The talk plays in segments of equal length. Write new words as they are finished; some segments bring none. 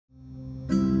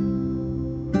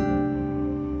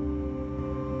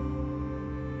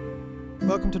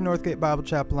Welcome to Northgate Bible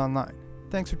Chapel Online.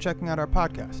 Thanks for checking out our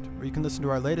podcast, where you can listen to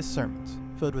our latest sermons,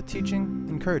 filled with teaching,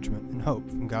 encouragement, and hope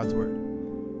from God's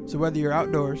Word. So whether you're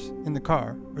outdoors, in the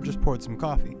car, or just poured some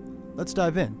coffee, let's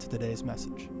dive into today's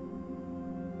message.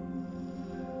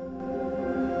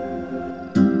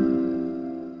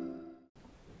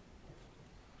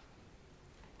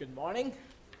 Good morning.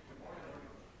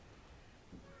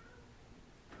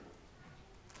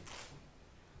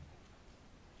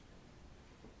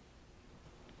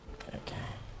 Okay.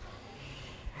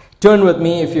 Turn with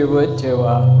me, if you would, to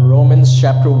Romans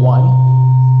chapter 1.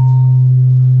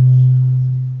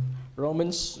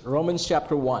 Romans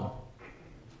chapter 1.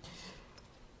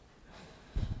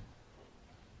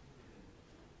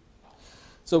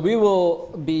 So we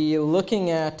will be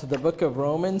looking at the book of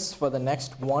Romans for the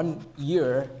next 1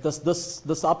 year,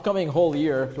 this upcoming whole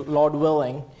year, Lord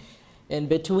willing. In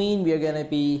between, we are going to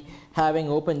be having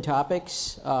open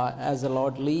topics as the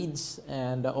Lord leads,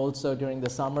 and also during the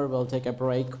summer, we'll take a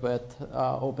break with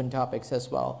open topics as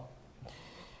well.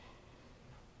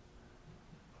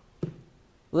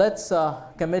 Let's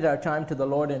commit our time to the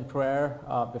Lord in prayer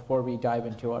before we dive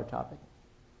into our topic.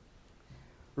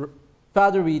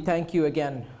 Father, we thank you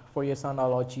again for your Son, our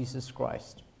Lord Jesus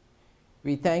Christ.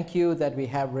 We thank you that we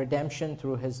have redemption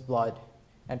through his blood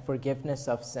and forgiveness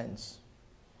of sins.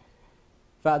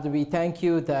 Father, we thank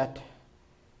you that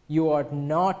your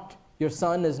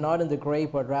Son is not in the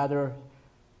grave, but rather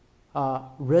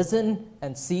risen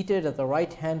and seated at the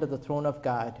right hand of the throne of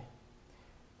God,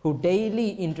 who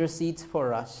daily intercedes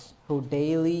for us, who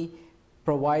daily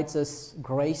provides us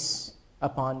grace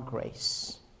upon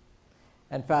grace.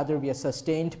 And Father, we are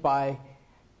sustained by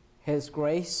his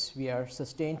grace. We are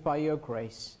sustained by your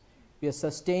grace. We are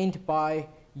sustained by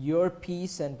your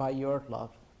peace and by your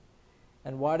love.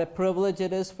 And what a privilege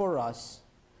it is for us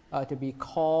to be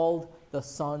called the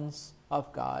sons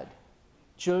of God,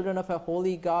 children of a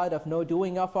holy God, of no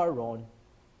doing of our own,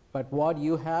 but what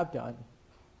you have done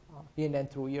in and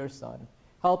through your Son.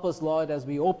 Help us, Lord, as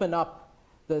we open up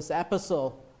this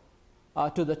epistle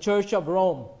to the Church of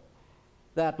Rome,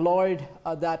 that, Lord,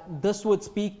 that this would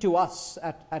speak to us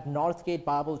at Northgate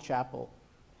Bible Chapel,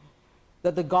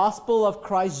 that the gospel of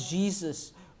Christ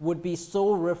Jesus would be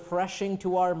so refreshing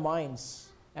to our minds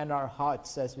and our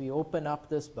hearts as we open up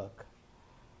this book,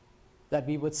 that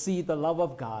we would see the love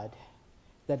of God,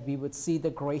 that we would see the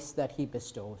grace that he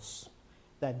bestows,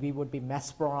 that we would be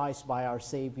mesmerized by our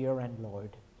Savior and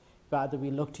Lord. Father, we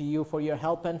look to you for your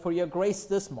help and for your grace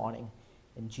this morning.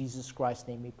 In Jesus Christ's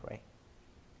name we pray.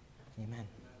 Amen.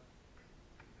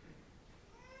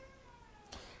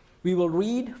 We will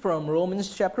read from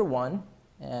Romans chapter 1,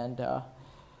 and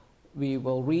we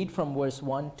will read from verse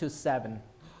 1 to 7.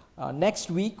 Next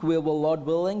week, we will, Lord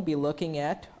willing, be looking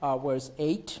at verse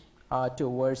 8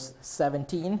 to verse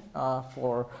 17,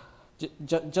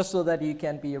 just so that you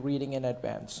can be reading in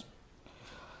advance.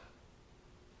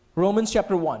 Romans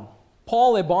chapter 1.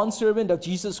 Paul, a bondservant of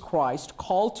Jesus Christ,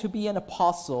 called to be an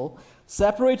apostle,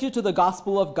 separated to the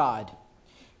gospel of God,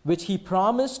 which he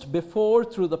promised before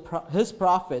through his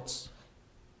prophets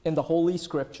in the Holy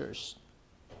Scriptures,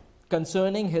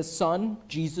 concerning his Son,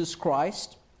 Jesus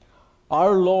Christ,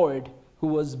 our Lord, who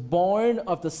was born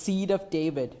of the seed of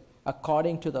David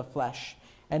according to the flesh,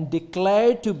 and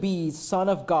declared to be Son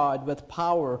of God with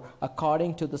power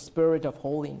according to the Spirit of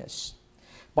holiness,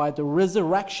 by the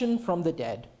resurrection from the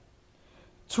dead.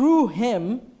 Through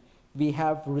him we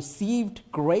have received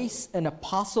grace and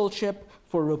apostleship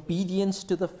for obedience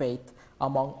to the faith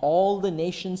among all the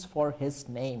nations for his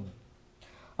name,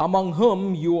 among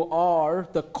whom you are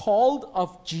the called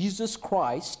of Jesus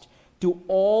Christ, to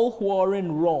all who are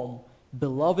in Rome,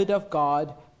 beloved of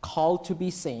God, called to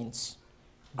be saints.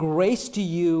 Grace to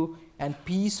you and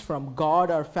peace from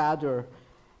God our Father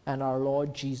and our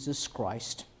Lord Jesus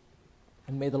Christ.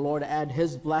 And may the Lord add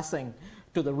his blessing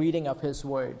to the reading of his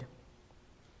word.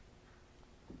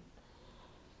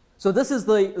 So this is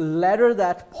the letter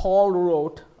that Paul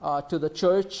wrote to the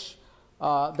church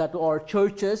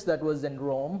churches that was in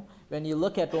Rome. When you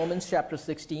look at Romans chapter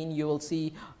 16, you will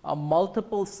see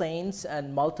multiple saints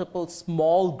and multiple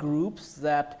small groups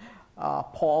that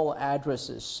Paul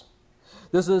addresses.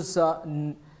 This is,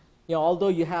 although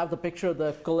you have the picture of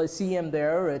the Colosseum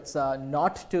there, it's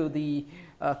not to the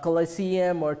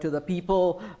Colosseum or to the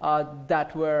people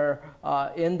that were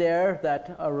in there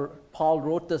that Paul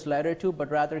wrote this letter to, but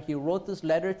rather he wrote this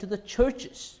letter to the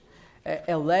churches,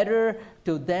 a letter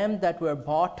to them that were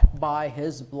bought by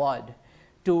his blood,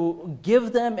 to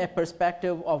give them a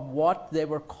perspective of what they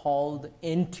were called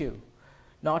into,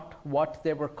 not what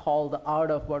they were called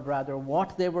out of, but rather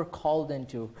what they were called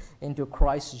into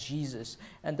Christ Jesus,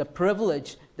 and the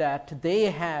privilege that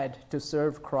they had to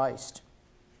serve Christ.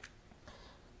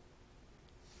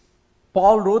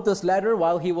 Paul wrote this letter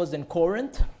while he was in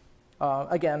Corinth.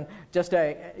 Again, just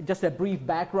a brief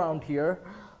background here.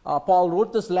 Paul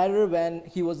wrote this letter when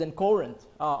he was in Corinth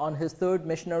on his third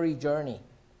missionary journey.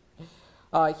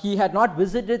 He had not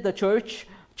visited the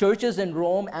churches in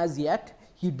Rome as yet.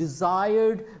 He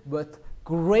desired with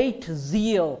great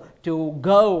zeal to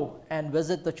go and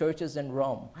visit the churches in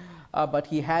Rome, but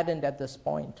he hadn't at this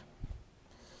point.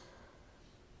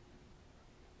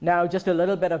 Now, just a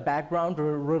little bit of background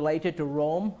related to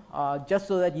Rome, just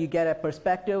so that you get a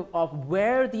perspective of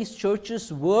where these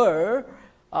churches were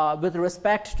with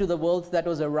respect to the world that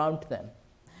was around them.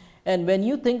 And when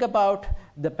you think about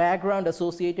the background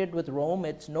associated with Rome,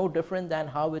 it's no different than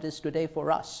how it is today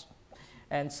for us.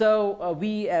 And so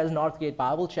we as Northgate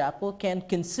Bible Chapel can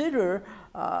consider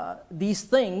these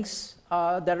things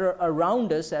that are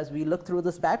around us as we look through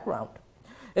this background.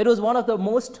 It was one of the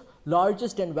most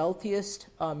largest and wealthiest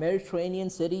Mediterranean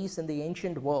cities in the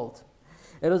ancient world.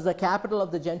 It was the capital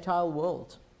of the Gentile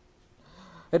world.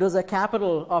 It was a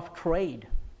capital of trade.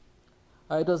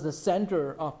 It was the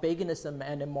center of paganism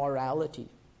and immorality.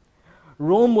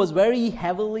 Rome was very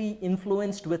heavily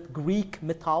influenced with Greek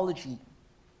mythology.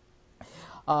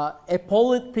 A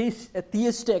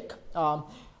polytheistic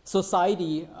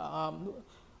society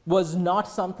was not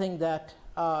something that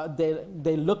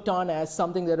they looked on as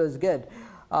something that was good.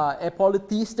 A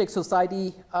polytheistic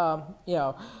society,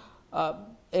 the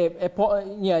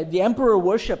emperor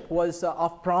worship was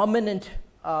of prominent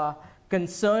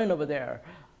concern over there.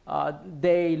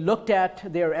 They looked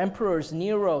at their emperors,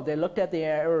 Nero. They looked at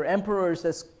their emperors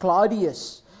as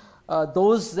Claudius.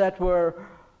 Those that were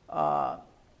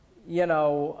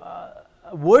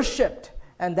worshipped,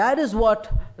 and that is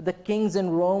what the kings in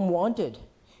Rome wanted.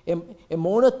 A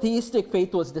monotheistic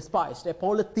faith was despised. A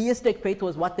polytheistic faith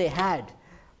was what they had.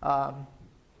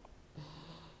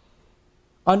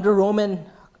 Under Roman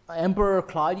Emperor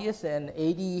Claudius in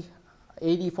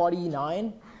AD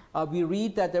 49, we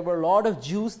read that there were a lot of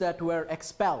Jews that were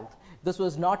expelled. This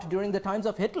was not during the times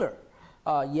of Hitler.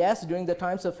 Yes, during the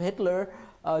times of Hitler,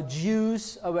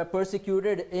 Jews were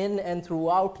persecuted in and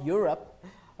throughout Europe,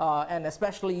 and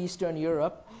especially Eastern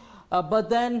Europe.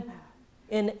 But then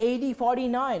in AD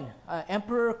 49,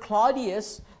 Emperor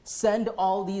Claudius sent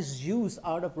all these Jews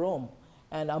out of Rome,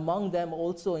 and among them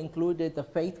also included the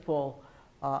faithful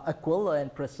Aquila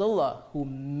and Priscilla, who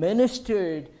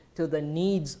ministered to the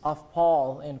needs of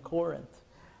Paul in Corinth,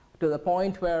 to the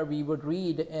point where we would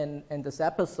read in this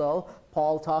epistle,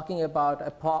 Paul talking about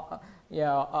Aquila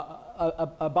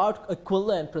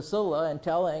and Priscilla and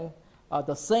telling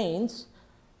the saints,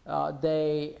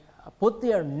 they put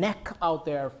their neck out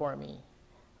there for me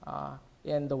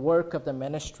in the work of the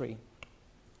ministry.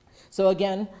 So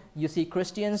again, you see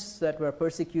Christians that were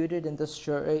persecuted in this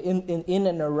in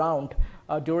and around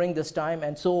during this time,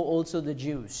 and so also the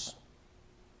Jews.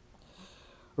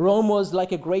 Rome was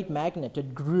like a great magnet.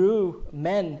 It drew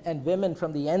men and women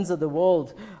from the ends of the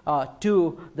world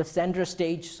to the center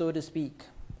stage, so to speak.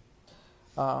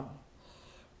 The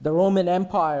Roman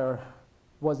Empire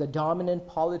was a dominant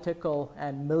political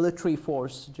and military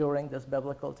force during this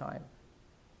biblical time.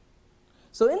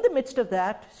 So in the midst of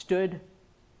that stood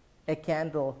a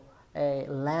candle, a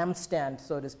lampstand,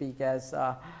 so to speak, as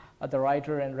the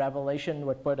writer in Revelation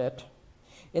would put it.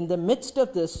 In the midst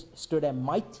of this stood a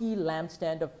mighty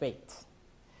lampstand of faith,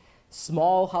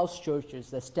 small house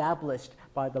churches established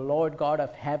by the Lord God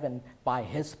of heaven by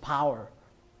his power.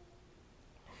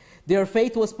 Their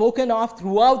faith was spoken of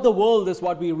throughout the world, is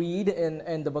what we read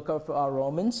in the book of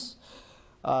Romans.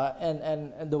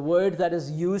 And the word that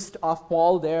is used of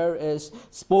Paul there is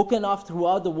spoken of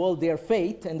throughout the world, their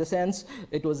faith, in the sense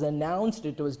it was announced,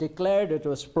 it was declared, it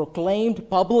was proclaimed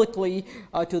publicly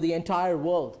to the entire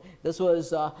world. This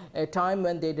was a time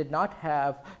when they did not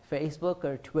have Facebook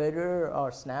or Twitter or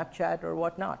Snapchat or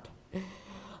whatnot.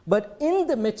 But in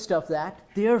the midst of that,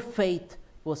 their faith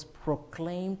was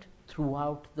proclaimed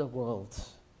throughout the world.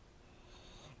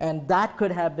 And that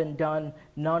could have been done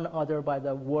none other than by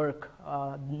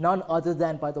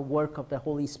the work of the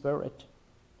Holy Spirit.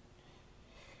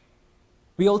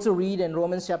 We also read in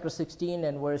Romans chapter 16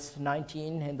 and verse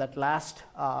 19, in that last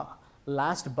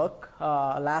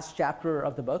chapter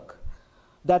of the book,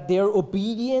 that their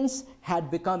obedience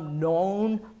had become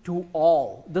known to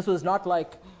all. This was not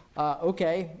like,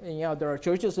 there are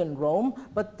churches in Rome,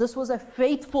 but this was a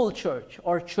faithful church,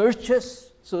 or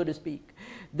churches, so to speak.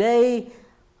 They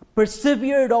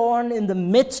persevered on in the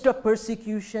midst of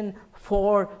persecution,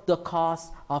 for the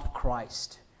cause of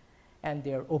Christ, and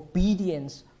their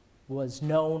obedience was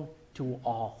known to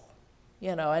all.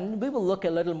 And we will look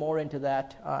a little more into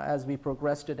that as we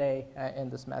progress today in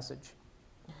this message.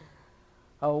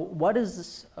 What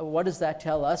does that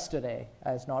tell us today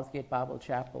as Northgate Bible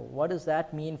Chapel? What does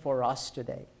that mean for us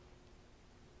today?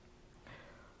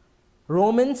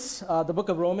 Romans, the book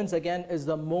of Romans, again, is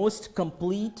the most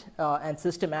complete and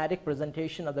systematic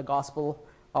presentation of the gospel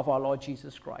of our Lord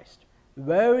Jesus Christ.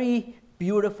 Very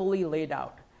beautifully laid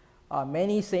out.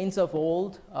 Many saints of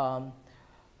old,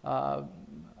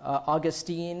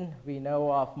 Augustine, we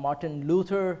know of Martin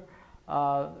Luther,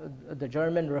 the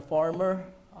German reformer,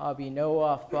 we know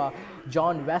of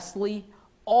John Wesley,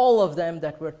 all of them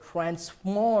that were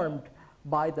transformed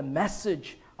by the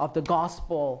message of the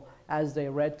gospel as they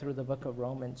read through the book of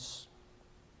Romans.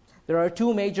 There are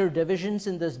two major divisions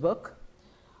in this book.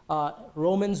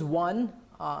 Romans 1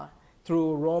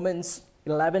 through Romans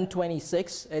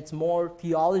 11:26, it's more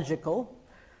theological,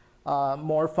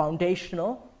 more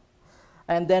foundational.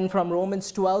 And then from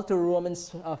Romans 12 to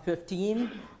Romans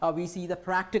 15, we see the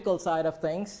practical side of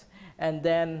things. And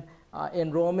then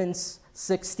in Romans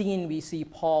 16, we see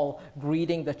Paul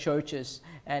greeting the churches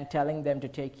and telling them to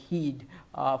take heed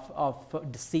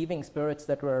of deceiving spirits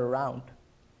that were around.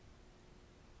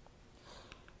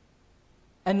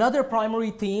 Another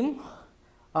primary theme,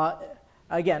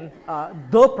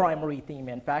 the primary theme,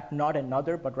 in fact, not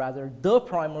another, but rather the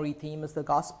primary theme is the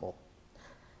gospel.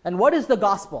 And what is the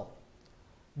gospel?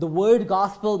 The word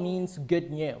gospel means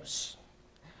good news.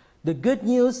 The good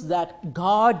news that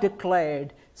God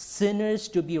declared sinners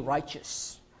to be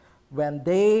righteous when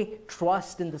they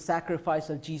trust in the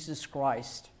sacrifice of Jesus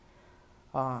Christ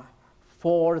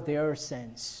for their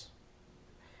sins.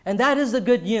 And that is the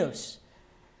good news.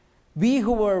 We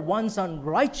who were once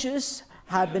unrighteous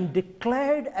have been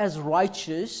declared as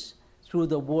righteous through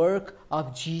the work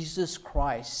of Jesus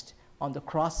Christ on the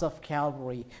cross of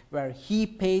Calvary, where he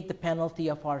paid the penalty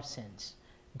of our sins.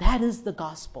 That is the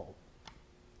gospel.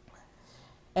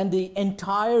 And the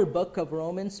entire book of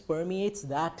Romans permeates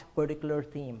that particular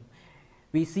theme.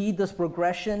 We see this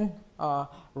progression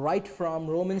right from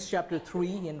Romans chapter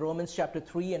 3. In Romans chapter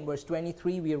 3 and verse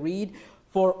 23, we read,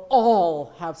 "For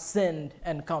all have sinned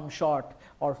and come short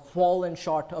or fallen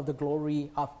short of the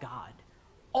glory of God."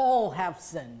 All have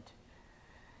sinned.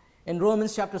 In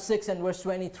Romans chapter 6 and verse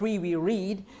 23, we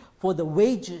read, "For the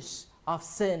wages of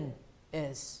sin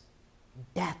is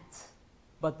death,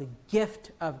 but the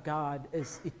gift of God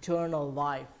is eternal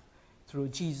life through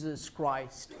Jesus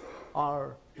Christ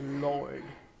our Lord."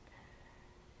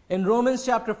 In Romans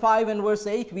chapter 5 and verse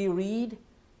 8, we read,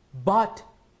 "But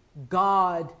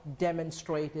God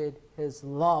demonstrated his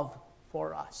love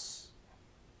for us,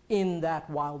 in that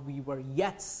while we were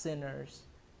yet sinners,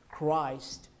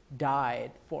 Christ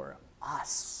died for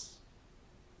us."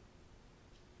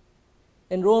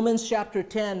 In Romans chapter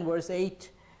 10, verse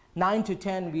 9 to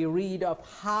 10, we read of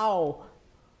how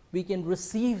we can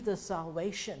receive the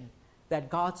salvation that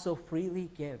God so freely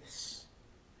gives.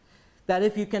 That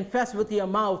if you confess with your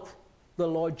mouth the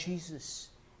Lord Jesus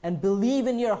and believe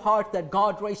in your heart that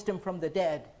God raised him from the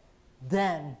dead,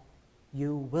 then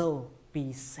you will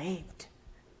be saved.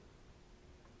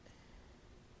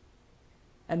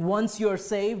 And once you're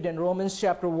saved, in Romans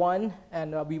chapter 1,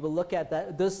 and we will look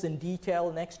at this in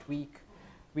detail next week,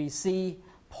 we see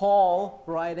Paul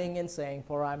writing and saying,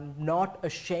 "For I'm not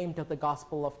ashamed of the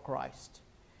gospel of Christ.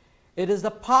 It is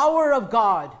the power of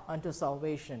God unto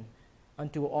salvation,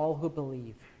 unto all who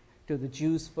believe, to the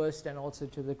Jews first and also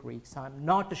to the Greeks. I'm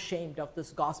not ashamed of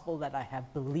this gospel that I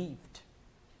have believed."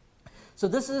 So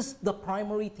this is the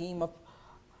primary theme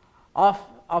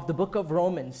of the book of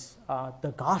Romans,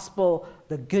 the gospel,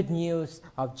 the good news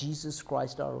of Jesus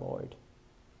Christ our Lord.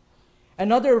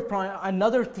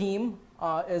 Another theme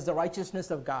is the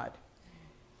righteousness of God.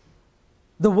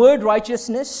 The word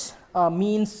righteousness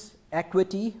means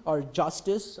equity or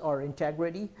justice or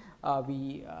integrity.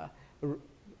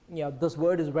 This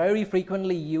word is very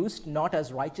frequently used, not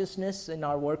as righteousness in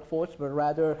our workforce, but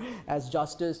rather as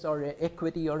justice or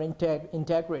equity or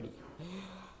integrity.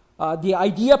 The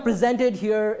idea presented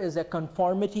here is a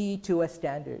conformity to a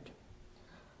standard.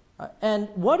 And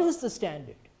what is the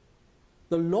standard?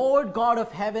 The Lord God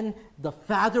of heaven, the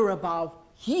Father above,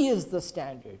 he is the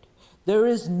standard. There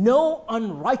is no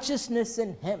unrighteousness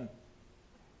in him.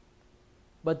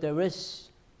 But there is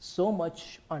so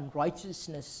much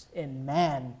unrighteousness in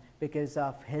man because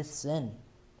of his sin.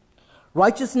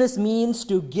 Righteousness means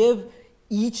to give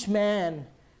each man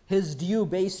his due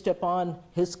based upon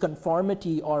his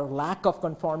conformity or lack of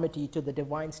conformity to the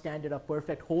divine standard of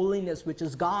perfect holiness, which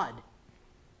is God.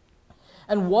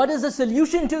 And what is the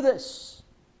solution to this?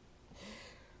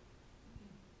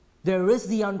 There is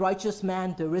the unrighteous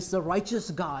man, there is the righteous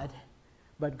God,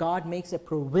 but God makes a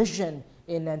provision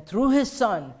in and through His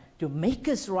Son to make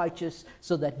us righteous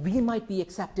so that we might be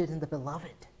accepted in the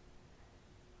Beloved.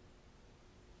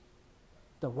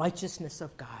 The righteousness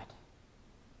of God.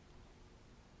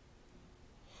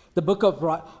 The book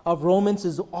of Romans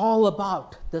is all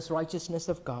about this righteousness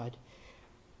of God.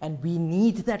 And we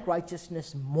need that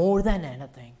righteousness more than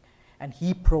anything. And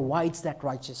He provides that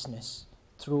righteousness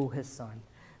through His Son.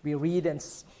 We read in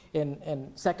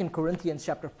 2 Corinthians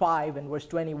chapter 5 and verse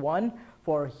 21,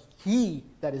 for He,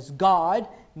 that is God,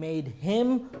 made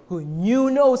Him who knew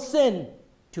no sin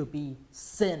to be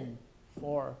sin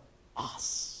for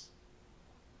us,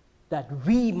 that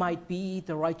we might be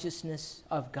the righteousness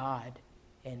of God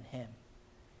in Him.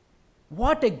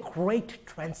 What a great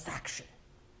transaction.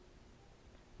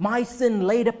 My sin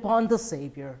laid upon the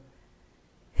Savior,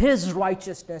 His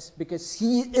righteousness, because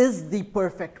He is the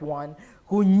perfect one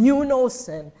who knew no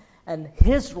sin, and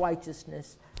His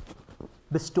righteousness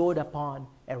bestowed upon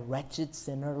a wretched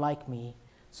sinner like me,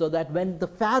 so that when the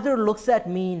Father looks at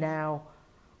me now,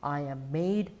 I am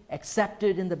made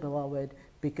accepted in the Beloved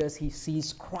because He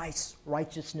sees Christ's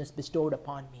righteousness bestowed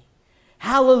upon me.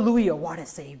 Hallelujah, what a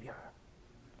Savior.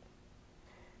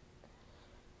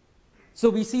 So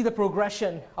we see the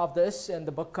progression of this in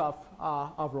the book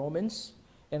of Romans.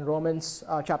 In Romans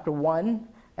chapter 1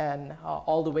 and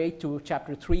all the way to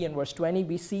chapter 3 and verse 20,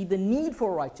 we see the need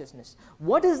for righteousness.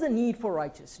 What is the need for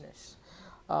righteousness?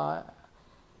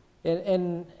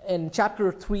 In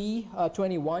chapter 3,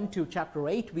 21 to chapter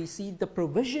 8, we see the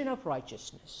provision of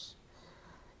righteousness.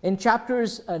 In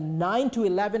chapters 9 to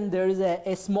 11, there is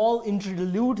a small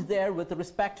interlude there with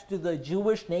respect to the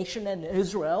Jewish nation and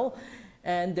Israel,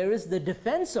 and there is the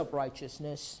defense of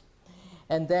righteousness.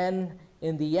 And then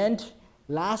in the end,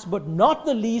 last but not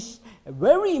the least,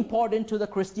 very important to the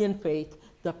Christian faith,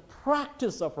 the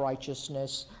practice of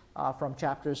righteousness from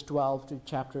chapters 12 to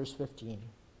chapters 15.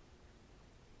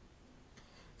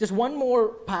 Just one more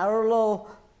parallel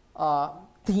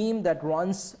theme that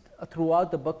runs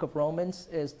throughout the book of Romans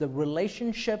is the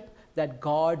relationship that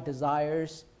God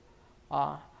desires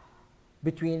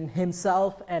between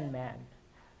Himself and man.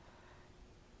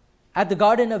 At the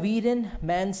Garden of Eden,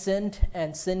 man sinned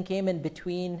and sin came in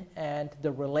between, and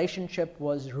the relationship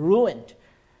was ruined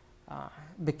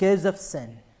because of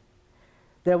sin.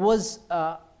 There was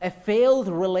a failed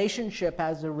relationship.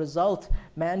 As a result,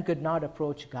 man could not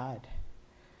approach God.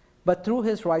 But through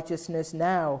His righteousness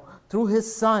now, through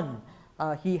His Son,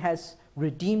 He has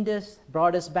redeemed us,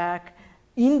 brought us back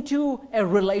into a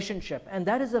relationship. And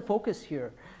that is the focus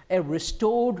here, a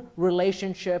restored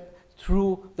relationship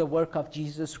through the work of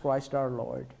Jesus Christ our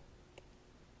Lord.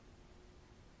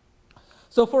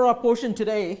 So for our portion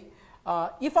today,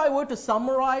 if I were to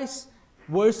summarize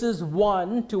verses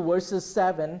 1 to verses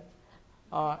 7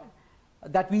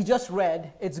 that we just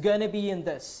read, it's going to be in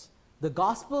this. The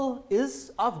gospel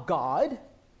is of God.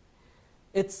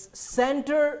 Its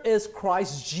center is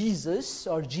Christ Jesus,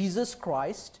 or Jesus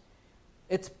Christ.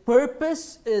 Its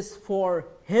purpose is for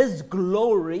His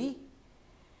glory,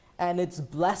 and its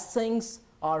blessings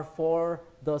are for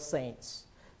the saints.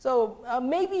 So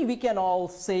maybe we can all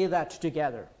say that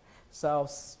together. So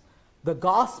the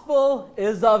gospel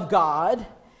is of God.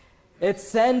 Its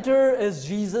center is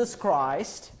Jesus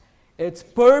Christ. Its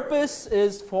purpose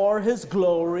is for His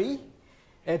glory.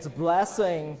 Its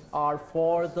blessings are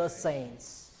for the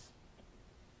saints.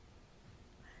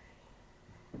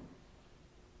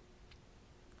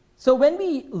 So when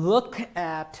we look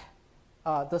at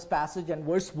this passage in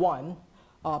verse 1,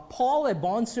 Paul, a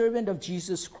bondservant of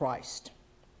Jesus Christ,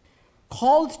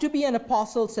 called to be an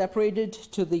apostle, separated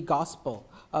to the gospel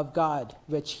of God,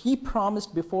 which He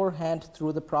promised beforehand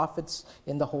through the prophets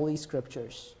in the Holy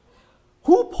Scriptures.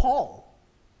 Who Paul?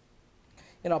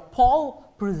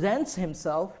 Paul presents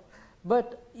himself,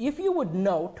 but if you would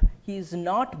note, he's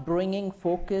not bringing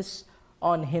focus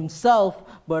on himself,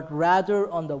 but rather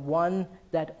on the one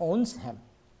that owns him.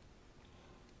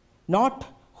 Not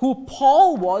who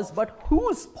Paul was, but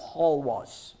whose Paul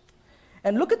was.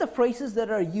 And look at the phrases that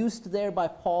are used there by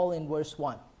Paul in verse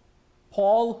 1.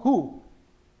 Paul who?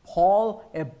 Paul,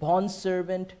 a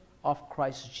bondservant of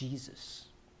Christ Jesus.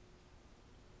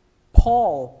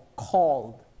 Paul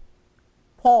called.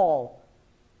 Paul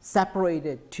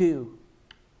separated to.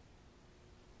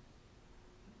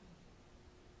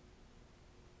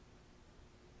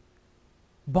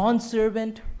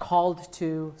 Bondservant, called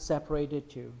to, separated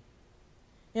to.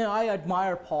 I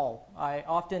admire Paul. I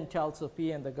often tell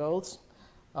Sophia and the girls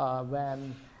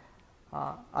when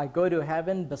I go to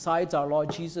heaven besides our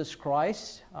Lord Jesus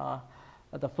Christ,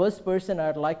 the first person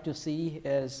I'd like to see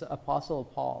is Apostle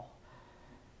Paul.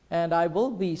 And I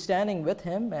will be standing with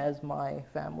him as my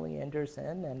family enters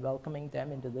in and welcoming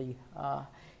them into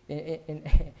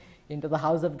the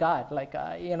house of God.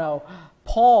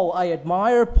 Paul, I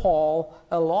admire Paul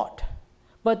a lot.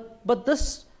 But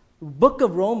this book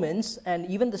of Romans, and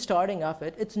even the starting of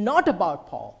it, it's not about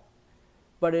Paul,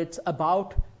 but it's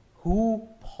about who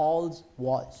Paul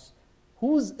was.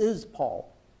 Whose is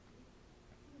Paul?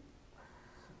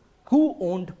 Who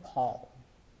owned Paul?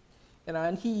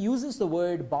 And he uses the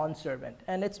word bondservant,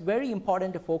 and it's very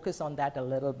important to focus on that a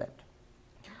little bit.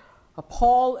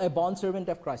 Paul, a bondservant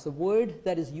of Christ. The word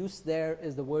that is used there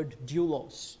is the word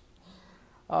doulos.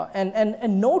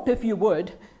 And note, if you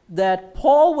would, that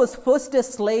Paul was first a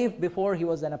slave before he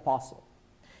was an apostle.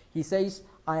 He says,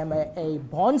 I am a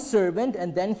bondservant,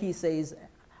 and then he says,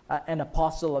 an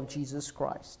apostle of Jesus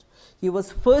Christ. He was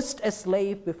first a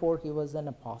slave before he was an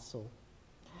apostle.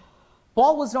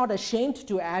 Paul was not ashamed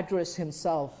to address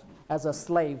himself as a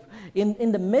slave.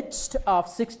 In the midst of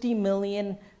 60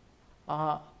 million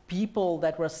people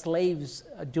that were slaves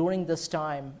during this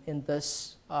time in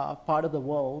this part of the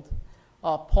world,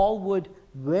 Paul would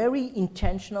very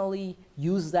intentionally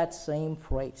use that same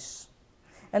phrase.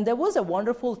 And there was a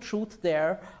wonderful truth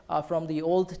there from the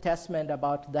Old Testament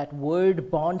about that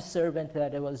word bondservant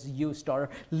that it was used, or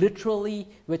literally,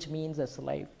 which means a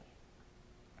slave.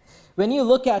 When you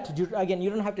look at, again, you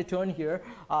don't have to turn here.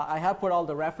 I have put all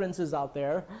the references out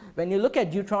there. When you look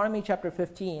at Deuteronomy chapter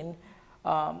 15,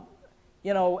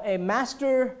 a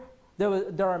master,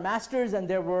 there are masters and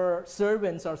there were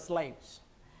servants or slaves.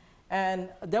 And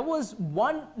there was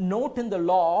one note in the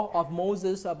law of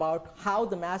Moses about how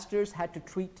the masters had to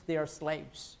treat their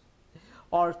slaves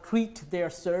or treat their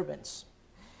servants.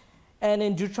 And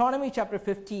in Deuteronomy chapter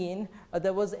 15,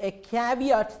 there was a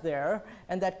caveat there,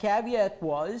 and that caveat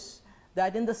was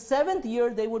that in the 7th year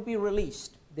they would be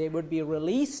released. They would be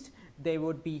released, they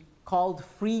would be called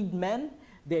freedmen,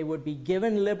 they would be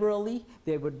given liberally,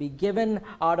 they would be given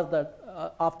out of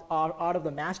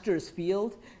the master's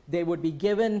field, they would be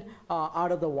given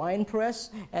out of the winepress,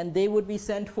 and they would be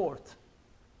sent forth.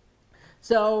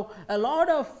 So a lot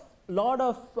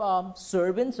of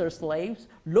servants or slaves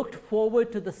looked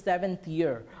forward to the 7th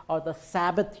year, or the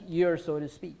Sabbath year, so to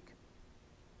speak.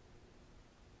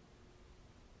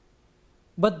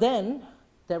 But then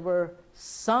there were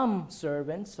some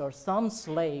servants or some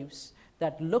slaves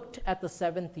that looked at the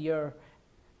 7th year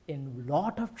in a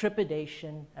lot of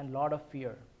trepidation and a lot of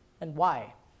fear. And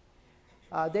why?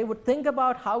 They would think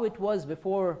about how it was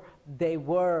before they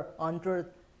were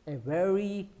under a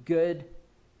very good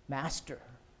master.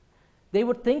 They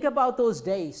would think about those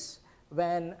days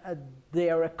when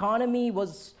their economy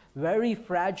was very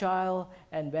fragile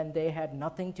and when they had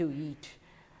nothing to eat,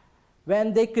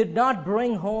 when they could not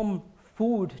bring home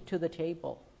food to the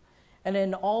table. And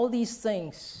in all these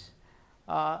things,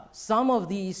 some of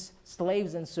these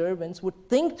slaves and servants would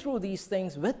think through these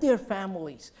things with their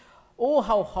families. Oh,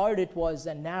 how hard it was,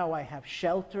 and now I have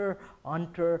shelter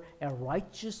under a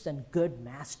righteous and good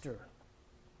master.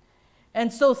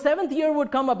 And so 7th year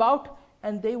would come about,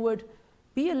 and they would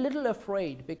be a little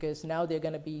afraid because now they're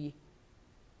going to be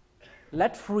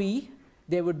let free.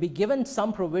 They would be given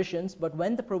some provisions, but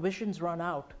when the provisions run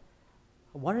out,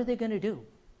 what are they going to do?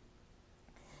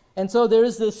 And so there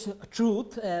is this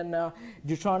truth in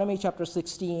Deuteronomy chapter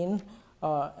 16,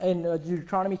 in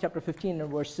Deuteronomy chapter 15 and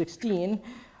verse 16,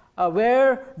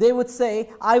 where they would say,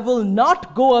 I will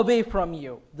not go away from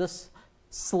you. This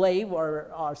slave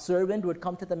or servant would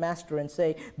come to the master and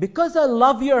say, because I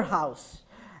love your house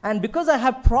and because I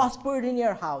have prospered in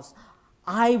your house,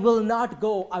 I will not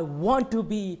go. I want to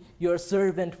be your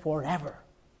servant forever.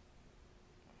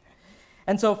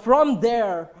 And so from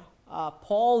there,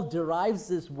 Paul derives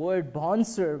this word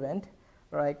bondservant,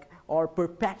 right, or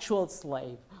perpetual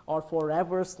slave, or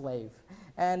forever slave.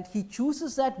 And he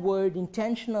chooses that word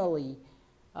intentionally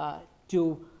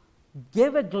to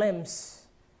give a glimpse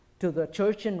to the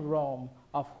church in Rome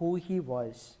of who he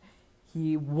was.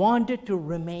 He wanted to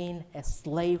remain a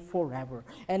slave forever.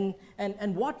 And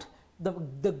what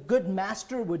the good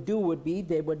master would do would be,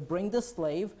 they would bring the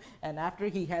slave, and after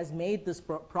he has made this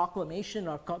proclamation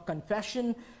or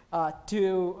confession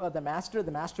to the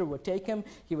master would take him.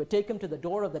 He would take him to the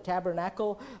door of the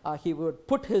tabernacle. He would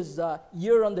put his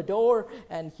ear on the door,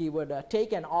 and he would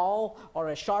take an awl or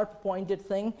a sharp pointed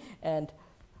thing and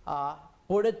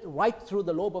put it right through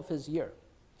the lobe of his ear.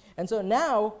 And so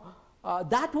now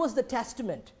that was the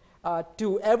testament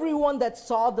to everyone that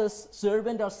saw this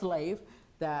servant or slave,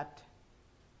 that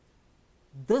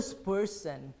this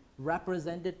person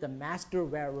represented the master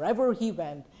wherever he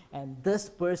went, and this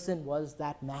person was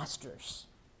that master's.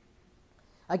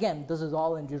 Again, this is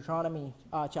all in Deuteronomy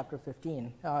chapter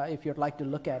 15, if you'd like to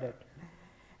look at it.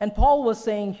 And Paul was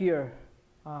saying here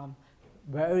a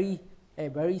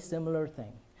very similar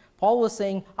thing. Paul was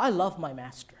saying, I love my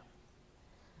master.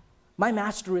 My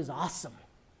master is awesome.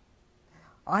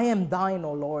 I am thine,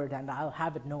 O Lord, and I'll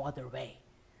have it no other way.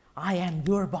 I am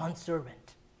your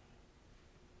bondservant.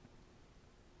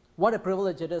 What a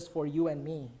privilege it is for you and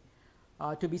me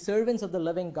to be servants of the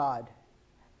living God,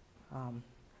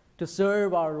 to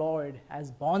serve our Lord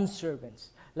as bondservants.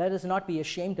 Let us not be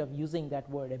ashamed of using that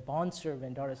word, a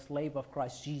bondservant or a slave of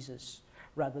Christ Jesus,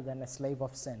 rather than a slave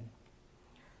of sin.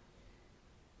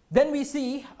 Then we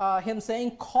see him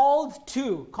saying, called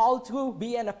to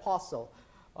be an apostle.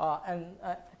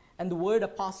 And the word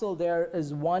apostle there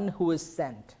is one who is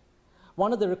sent.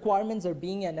 One of the requirements of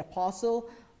being an apostle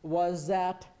was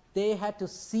that they had to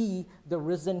see the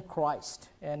risen Christ.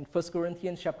 In 1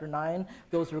 Corinthians chapter 9,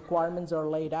 those requirements are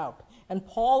laid out. And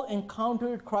Paul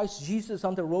encountered Christ Jesus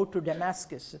on the road to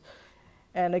Damascus.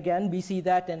 And again, we see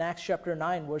that in Acts chapter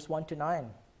 9, verse 1 to 9.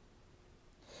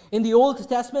 In the Old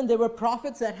Testament, there were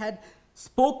prophets that had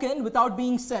spoken without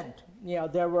being sent.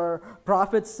 There were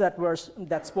prophets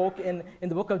that spoke in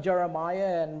the book of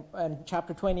Jeremiah and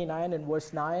chapter 29 and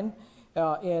verse 9.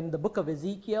 In the book of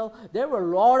Ezekiel, there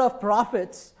were a lot of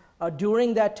prophets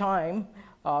during that time,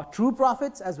 true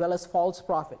prophets as well as false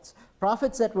prophets.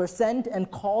 Prophets that were sent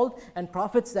and called, and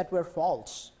prophets that were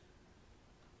false.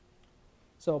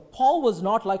 So Paul was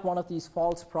not like one of these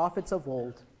false prophets of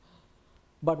old,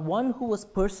 but one who was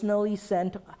personally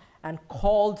sent and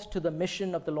called to the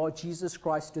mission of the Lord Jesus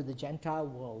Christ to the Gentile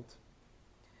world.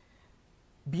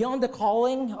 Beyond the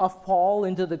calling of Paul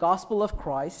into the gospel of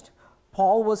Christ,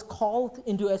 Paul was called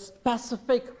into a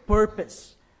specific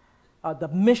purpose, the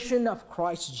mission of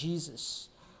Christ Jesus,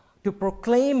 to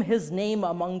proclaim his name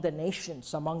among the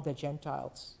nations, among the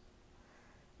Gentiles.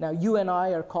 Now, you and I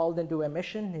are called into a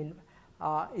mission,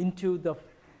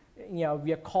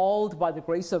 we are called by the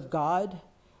grace of God.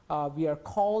 We are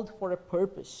called for a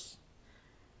purpose.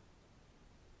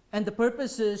 And the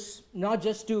purpose is not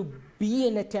just to be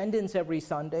in attendance every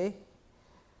Sunday.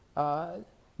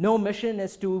 No mission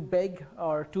is too big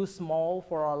or too small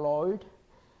for our Lord.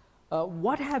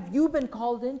 What have you been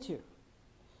called into?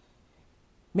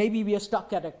 Maybe we are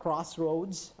stuck at a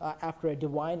crossroads after a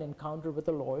divine encounter with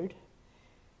the Lord.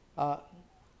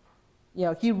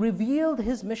 He revealed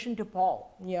his mission to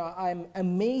Paul. I'm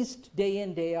amazed day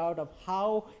in, day out of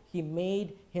how he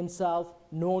made himself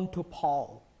known to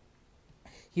Paul.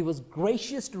 He was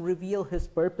gracious to reveal his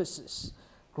purposes,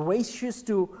 gracious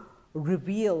to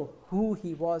reveal who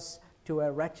he was to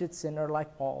a wretched sinner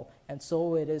like Paul, and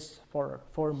so it is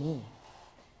for me.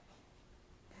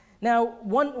 Now,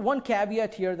 one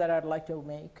caveat here that I'd like to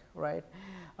make, right?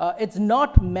 It's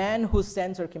not man who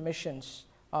sends or commissions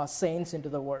saints into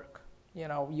the work.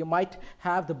 You might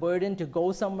have the burden to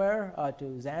go somewhere, to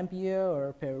Zambia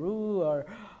or Peru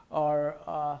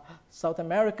or South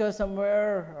America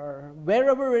somewhere, or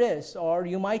wherever it is, or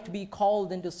you might be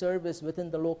called into service within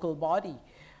the local body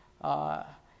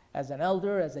as an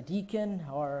elder, as a deacon,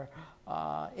 or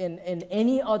in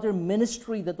any other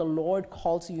ministry that the Lord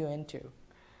calls you into.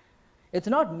 It's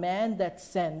not man that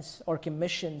sends or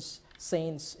commissions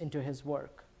saints into his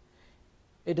work.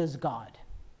 It is God.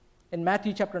 In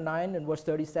Matthew chapter 9 and verse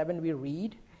 37, we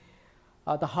read,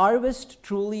 the harvest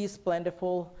truly is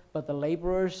plentiful, but the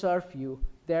laborers are few.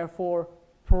 Therefore,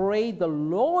 pray the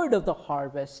Lord of the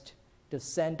harvest to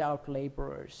send out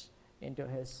laborers into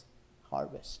his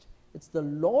harvest. It's the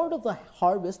Lord of the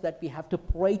harvest that we have to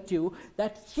pray to,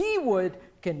 that he would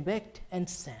convict and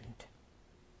send.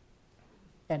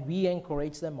 And we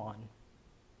encourage them on.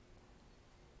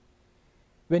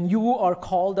 When you are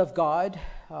called of God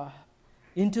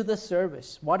into the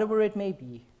service, whatever it may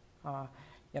be,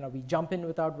 we jump in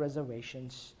without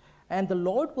reservations, and the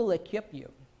Lord will equip you.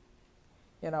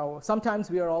 Sometimes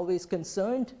we are always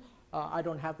concerned, I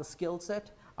don't have the skill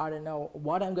set, I don't know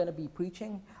what I'm going to be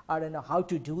preaching, I don't know how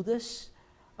to do this.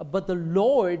 But the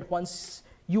Lord, once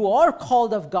you are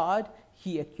called of God,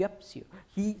 he equips you.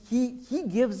 He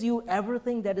gives you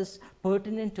everything that is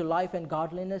pertinent to life and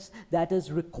godliness that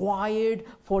is required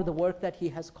for the work that he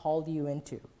has called you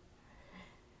into.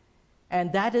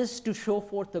 And that is to show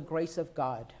forth the grace of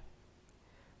God.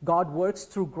 God works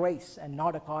through grace and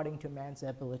not according to man's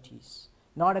abilities,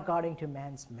 not according to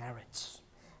man's merits.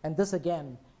 And this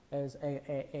again is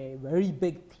a very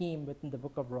big theme within the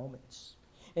book of Romans.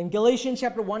 In Galatians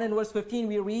chapter 1 and verse 15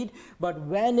 we read, but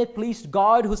when it pleased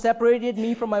God who separated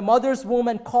me from my mother's womb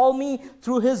and called me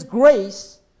through his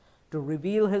grace to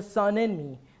reveal his Son in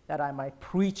me, that I might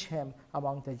preach him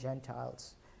among the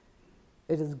Gentiles.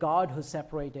 It is God who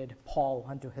separated Paul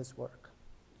unto his work.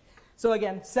 So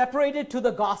again, separated to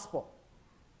the gospel.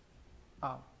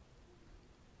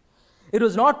 It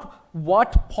was not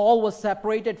what Paul was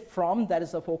separated from that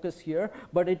is the focus here,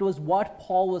 but it was what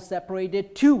Paul was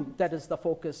separated to that is the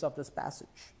focus of this passage.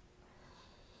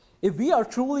 If we are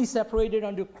truly separated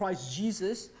unto Christ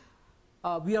Jesus,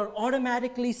 we are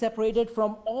automatically separated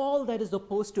from all that is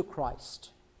opposed to Christ.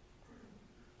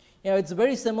 It's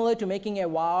very similar to making a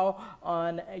vow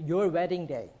on your wedding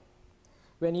day.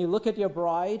 When you look at your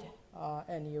bride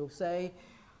and you say,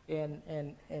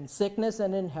 in sickness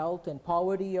and in health, in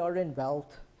poverty or in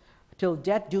wealth, till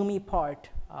death do me part,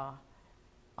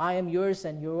 I am yours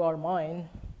and you are mine.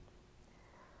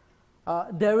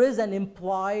 There is an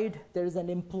implied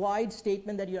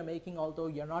statement that you are making, although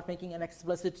you're not making an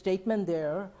explicit statement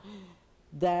there,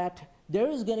 that there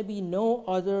is going to be no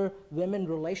other women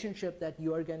relationship that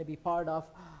you are going to be part of.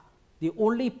 The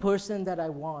only person that I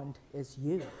want is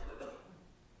you.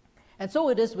 And so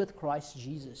it is with Christ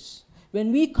Jesus.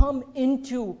 When we come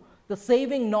into the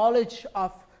saving knowledge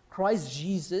of Christ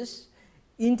Jesus,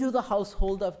 into the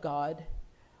household of God,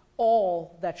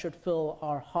 all that should fill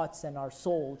our hearts and our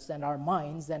souls and our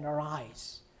minds and our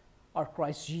eyes are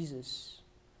Christ Jesus.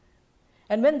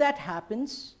 And when that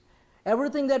happens,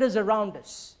 everything that is around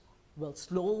us will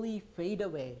slowly fade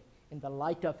away in the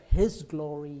light of his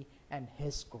glory and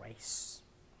his grace.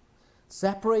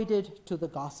 Separated to the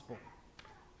gospel.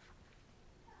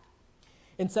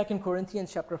 In 2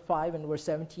 Corinthians chapter 5 and verse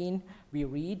 17, we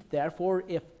read, "Therefore,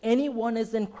 if anyone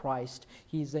is in Christ,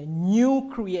 he is a new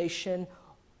creation.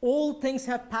 Old things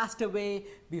have passed away.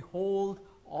 Behold,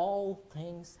 all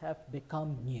things have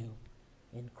become new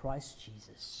in Christ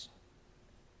Jesus."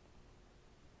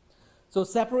 So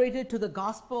separated to the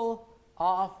gospel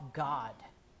of God.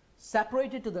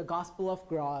 Separated to the gospel of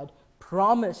God,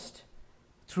 promised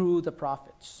through the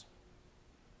prophets.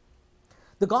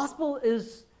 The gospel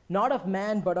is not of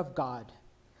man, but of God.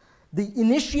 The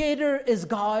initiator is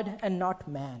God and not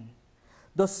man.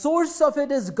 The source of it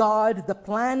is God. The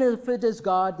plan of it is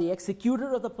God. The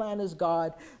executor of the plan is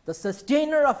God. The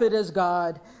sustainer of it is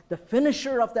God. The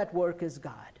finisher of that work is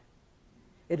God.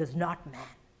 It is not man.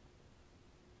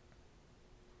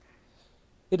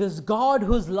 It is God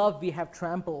whose love we have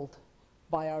trampled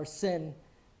by our sin,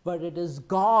 but it is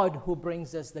God who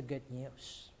brings us the good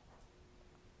news.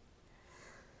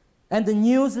 And the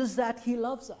news is that he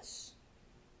loves us.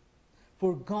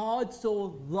 For God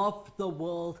so loved the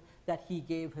world that he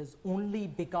gave his only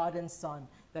begotten Son,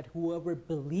 that whoever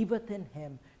believeth in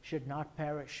him should not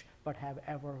perish, but have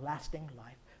everlasting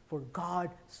life. For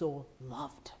God so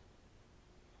loved.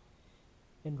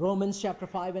 In Romans chapter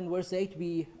 5 and verse 8,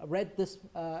 we read this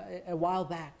a while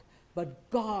back. But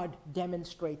God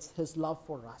demonstrates his love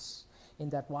for us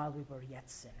in that while we were yet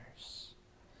sinners.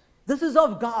 This is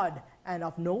of God and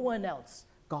of no one else.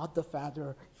 God the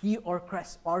Father, he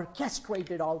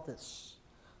orchestrated all this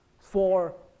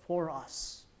for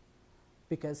us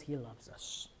because he loves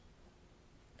us.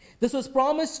 This was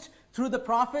promised through the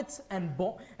prophets and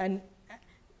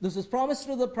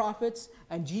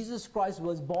Jesus Christ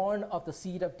was born of the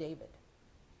seed of David.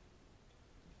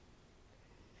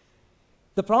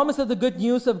 The promise of the good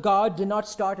news of God did not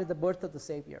start at the birth of the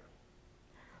Savior.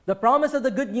 The promise of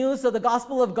the good news of the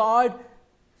gospel of God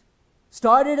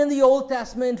started in the Old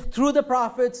Testament through the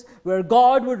prophets, where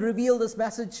God would reveal this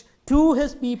message to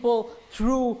his people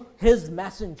through his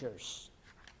messengers.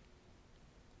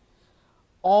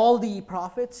 All the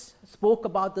prophets spoke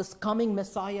about this coming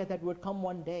Messiah that would come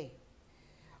one day.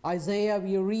 Isaiah,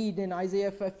 we read in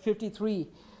Isaiah 53,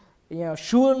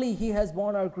 surely he has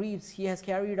borne our griefs, he has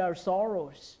carried our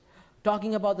sorrows.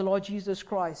 Talking about the Lord Jesus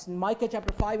Christ. In Micah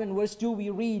chapter 5 and verse 2, we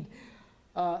read,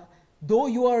 though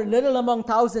you are little among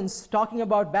thousands, talking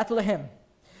about Bethlehem,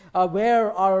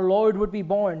 where our Lord would be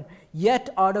born, yet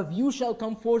out of you shall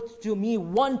come forth to me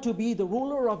one to be the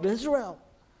ruler of Israel,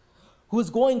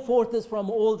 whose going forth is from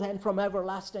old and from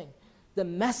everlasting. The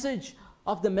message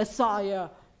of the Messiah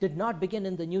did not begin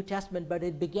in the New Testament, but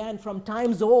it began from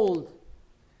times old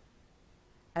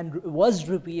and was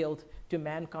revealed to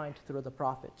mankind through the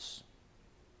prophets.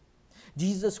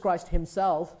 Jesus Christ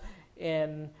himself,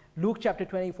 in Luke chapter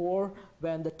 24,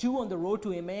 when the two on the road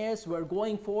to Emmaus were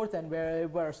going forth and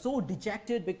were so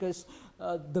dejected because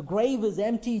the grave is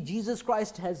empty, Jesus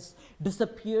Christ has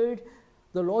disappeared,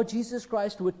 the Lord Jesus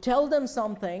Christ would tell them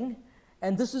something,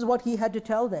 and this is what he had to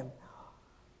tell them.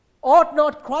 Ought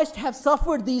not Christ have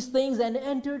suffered these things and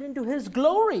entered into his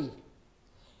glory?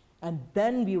 And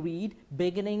then we read,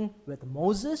 beginning with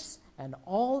Moses and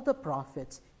all the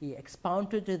prophets, he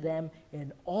expounded to them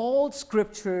in all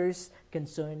scriptures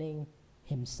concerning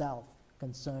himself,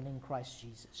 concerning Christ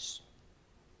Jesus.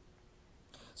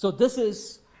 So this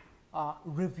is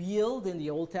revealed in the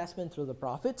Old Testament through the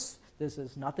prophets. This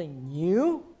is nothing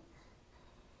new.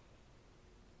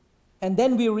 And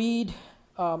then we read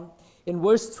in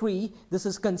verse 3, this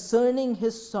is concerning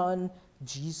his Son,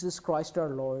 Jesus Christ our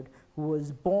Lord, who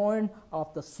was born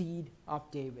of the seed of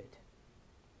David.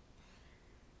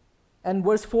 And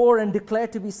verse 4, and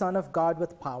declared to be Son of God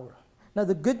with power. Now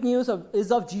the good news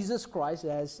is of Jesus Christ,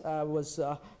 as was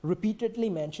repeatedly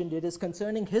mentioned. It is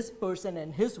concerning his person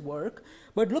and his work.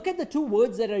 But look at the two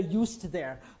words that are used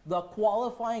there, the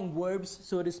qualifying verbs,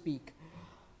 so to speak.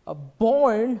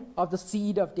 Born of the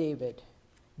seed of David,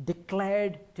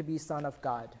 declared to be Son of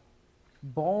God.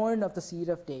 Born of the seed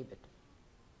of David.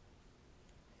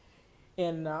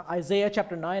 In Isaiah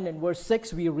chapter 9 and verse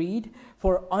 6 we read,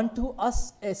 for unto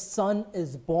us a son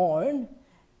is born,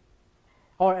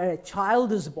 or a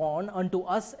child is born, unto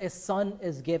us a son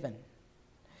is given.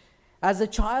 As a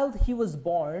child he was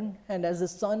born, and as a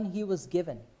son he was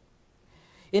given.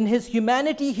 In his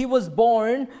humanity he was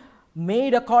born,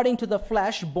 made according to the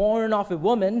flesh, born of a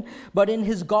woman, but in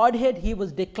his Godhead he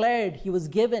was declared, he was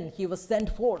given, he was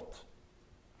sent forth.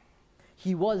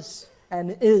 He was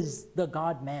and is the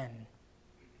God-man.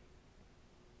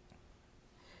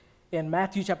 In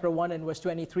Matthew chapter 1 and verse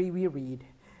 23 we read,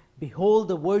 behold,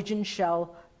 the virgin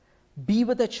shall be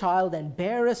with a child and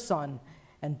bear a son,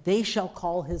 and they shall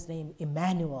call his name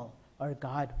Emmanuel, or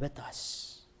God with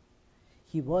us.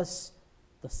 He was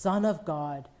the Son of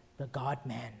God, the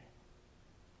God-man.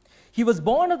 He was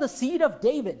born of the seed of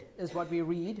David, is what we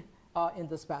read in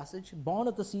this passage, born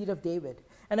of the seed of David.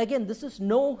 And again, this is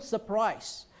no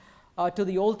surprise to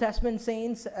the Old Testament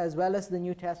saints as well as the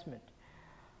New Testament.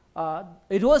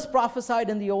 It was prophesied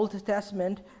in the Old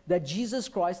Testament that Jesus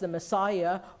Christ, the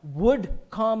Messiah, would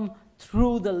come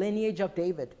through the lineage of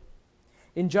David.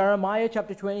 In Jeremiah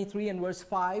chapter 23 and verse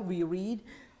 5, we read,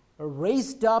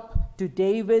 raised up to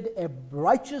David a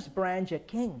righteous branch, a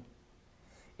king.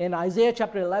 In Isaiah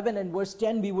chapter 11 and verse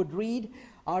 10, we would read,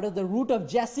 out of the root of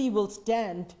Jesse will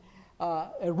stand,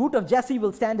 a root of Jesse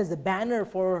will stand as a banner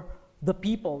for the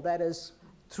people. That is,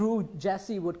 through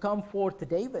Jesse would come forth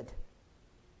David.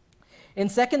 In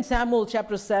 2 Samuel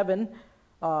chapter 7,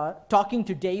 talking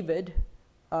to David,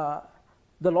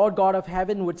 the Lord God of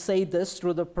heaven would say this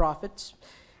through the prophets.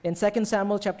 In 2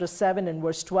 Samuel chapter 7 and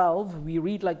verse 12, we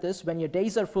read like this, when your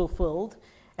days are fulfilled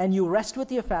and you rest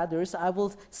with your fathers, I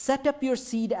will set up your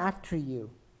seed after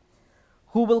you,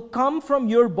 who will come from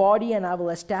your body, and I will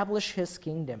establish his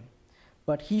kingdom.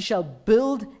 But he shall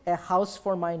build a house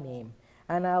for my name,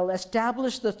 and I'll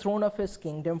establish the throne of his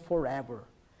kingdom forever.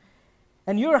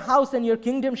 And your house and your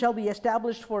kingdom shall be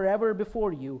established forever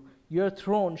before you. Your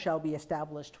throne shall be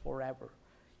established forever.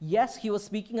 Yes, he was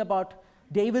speaking about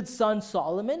David's son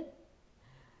Solomon.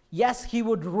 Yes, he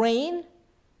would reign,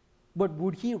 but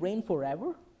would he reign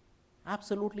forever?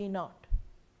 Absolutely not.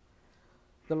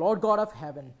 The Lord God of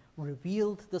heaven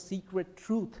revealed the secret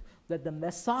truth that the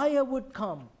Messiah would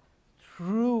come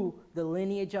through the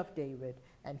lineage of David,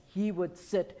 and he would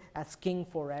sit as king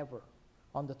forever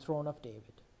on the throne of David.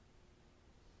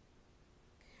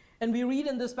 And we read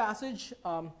in this passage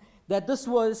that this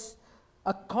was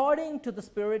according to the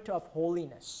Spirit of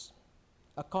holiness.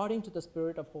 According to the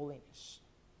Spirit of holiness.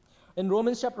 In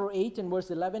Romans chapter 8 and verse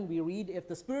 11, we read, if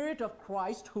the Spirit of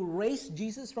Christ who raised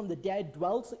Jesus from the dead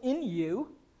dwells in you,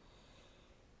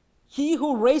 he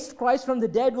who raised Christ from the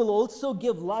dead will also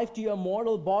give life to your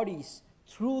mortal bodies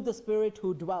through the Spirit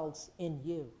who dwells in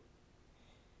you.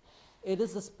 It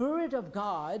is the Spirit of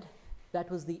God that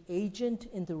was the agent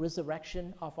in the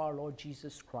resurrection of our Lord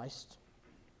Jesus Christ.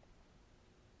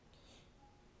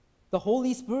 The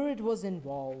Holy Spirit was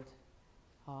involved,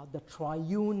 the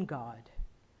triune God,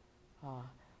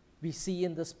 we see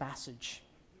in this passage.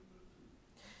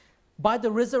 By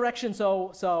the resurrection,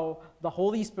 so the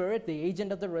Holy Spirit, the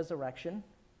agent of the resurrection,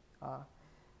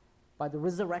 by the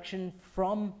resurrection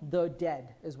from the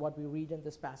dead is what we read in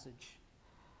this passage.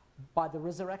 By the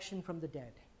resurrection from the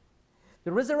dead.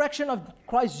 The resurrection of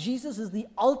Christ Jesus is the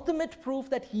ultimate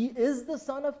proof that he is the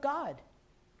Son of God.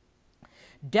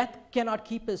 Death cannot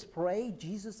keep his prey.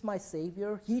 Jesus, my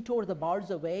Savior. He tore the bars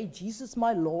away. Jesus,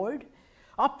 my Lord.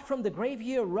 Up from the grave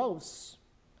he arose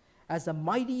as a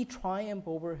mighty triumph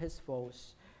over his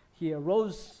foes. He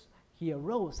arose.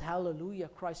 Hallelujah,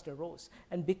 Christ arose.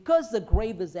 And because the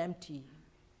grave is empty,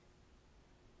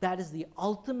 that is the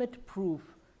ultimate proof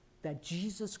that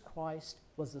Jesus Christ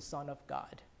was the Son of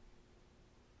God.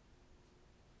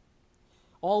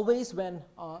 Always when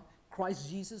Christ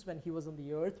Jesus when he was on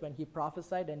the earth, when he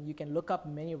prophesied, and you can look up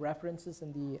many references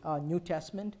in the New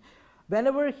Testament.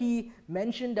 Whenever he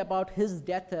mentioned about his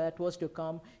death that was to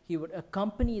come, he would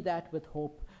accompany that with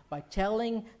hope by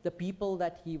telling the people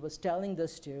that he was telling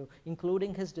this to,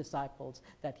 including his disciples,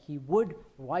 that he would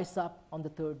rise up on the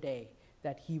third day,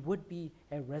 that he would be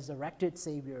a resurrected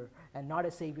Savior and not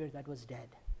a Savior that was dead.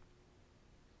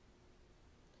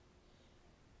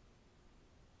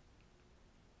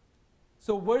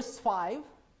 So verse 5,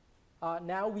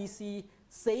 now we see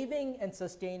saving and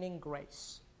sustaining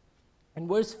grace. In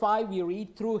verse 5 we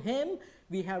read, through him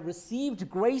we have received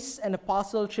grace and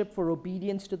apostleship for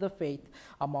obedience to the faith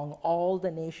among all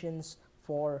the nations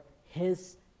for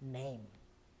his name.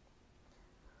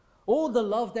 Oh, the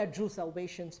love that drew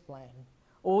salvation's plan.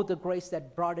 Oh, the grace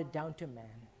that brought it down to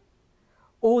man.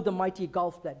 Oh, the mighty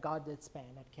gulf that God did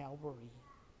span at Calvary.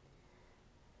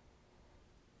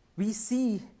 We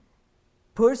see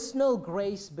personal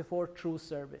grace before true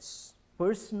service.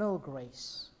 Personal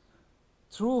grace.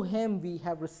 Through him we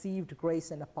have received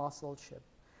grace and apostleship.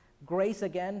 Grace,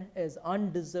 again, is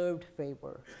undeserved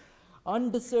favor.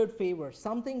 Undeserved favor,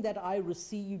 something that I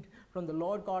received from the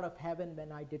Lord God of heaven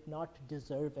when I did not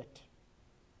deserve it.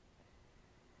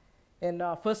 In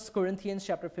 1 Corinthians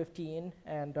chapter 15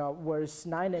 and verse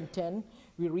 9 and 10,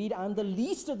 we read, I'm the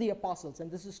least of the apostles,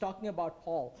 and this is talking about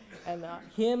Paul, and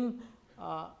him,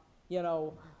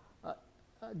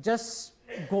 just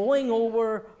going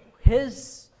over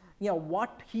his,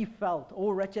 what he felt.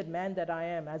 Oh, wretched man that I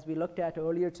am, as we looked at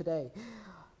earlier today.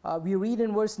 We read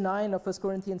in verse 9 of 1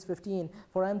 Corinthians 15,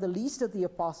 for I am the least of the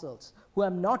apostles, who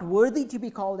am not worthy to be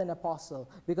called an apostle,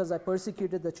 because I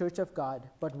persecuted the church of God.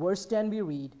 But verse 10 we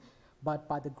read, but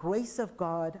by the grace of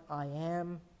God I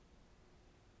am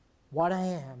what I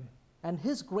am, and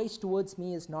his grace towards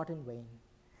me is not in vain.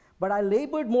 But I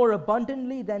labored more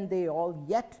abundantly than they all,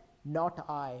 yet not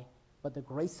I, but the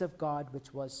grace of God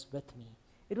which was with me.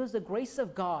 It was the grace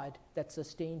of God that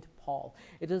sustained Paul.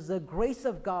 It is the grace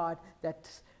of God that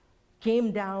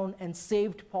came down and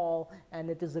saved Paul, and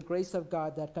it is the grace of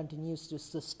God that continues to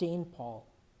sustain Paul.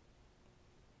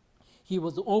 He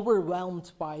was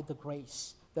overwhelmed by the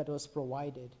grace that was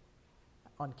provided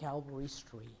on Calvary's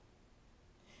tree.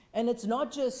 And it's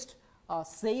not just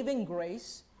saving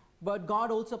grace, but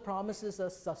God also promises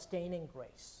us sustaining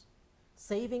grace.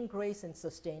 Saving grace and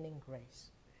sustaining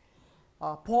grace.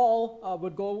 Paul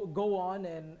would go on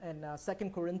in 2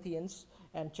 Corinthians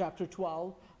and chapter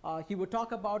 12. He would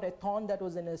talk about a thorn that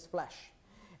was in his flesh.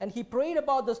 And he prayed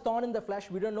about this thorn in the flesh.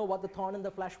 We don't know what the thorn in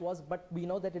the flesh was, but we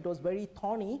know that it was very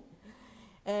thorny.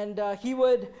 And he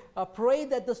would pray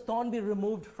that this thorn be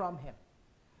removed from him.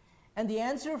 And the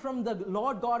answer from the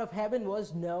Lord God of heaven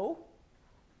was no,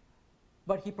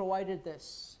 but he provided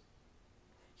this.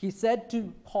 He said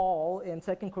to Paul in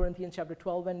 2 Corinthians chapter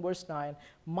 12 and verse 9,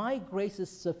 my grace is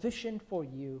sufficient for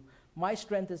you. My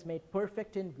strength is made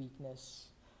perfect in weakness.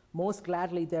 Most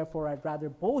gladly, therefore, I'd rather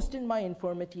boast in my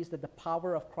infirmities, that the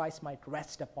power of Christ might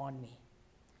rest upon me.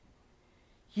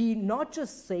 He not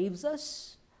just saves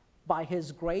us by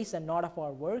his grace and not of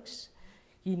our works.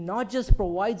 He not just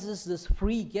provides us this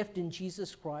free gift in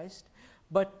Jesus Christ,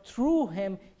 but through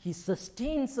him, he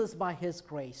sustains us by his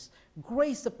grace.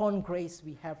 Grace upon grace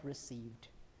we have received.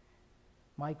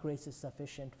 My grace is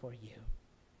sufficient for you.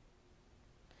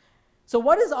 So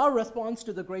what is our response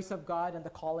to the grace of God and the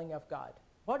calling of God?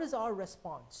 What is our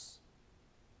response?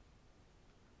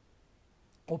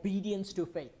 Obedience to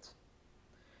faith.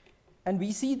 And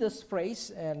we see this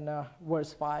phrase in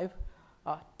verse 5.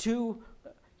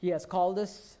 He has called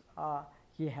us,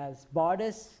 he has bought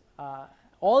us,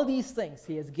 all these things.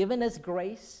 He has given us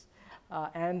grace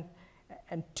and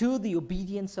to the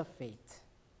obedience of faith.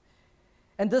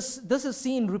 And this is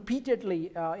seen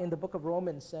repeatedly in the book of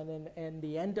Romans, and in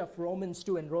the end of Romans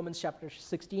 2, in Romans chapter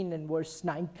 16 and verse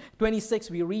 26,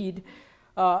 we read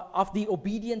of the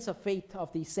obedience of faith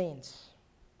of the saints.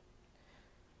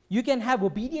 You can have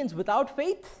obedience without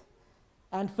faith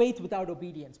and faith without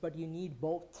obedience, but you need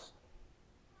both.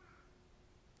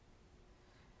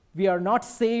 We are not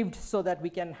saved so that we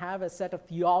can have a set of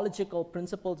theological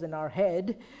principles in our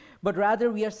head, but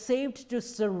rather we are saved to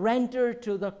surrender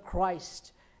to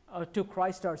Christ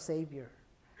our Savior.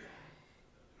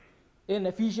 In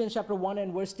Ephesians chapter 1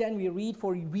 and verse 10, we read,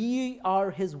 for we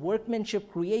are his workmanship,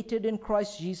 created in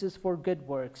Christ Jesus for good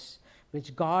works,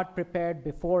 which God prepared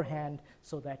beforehand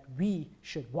so that we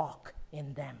should walk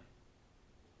in them.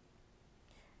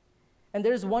 And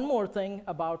there's one more thing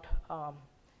about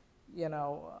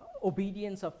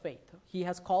obedience of faith. He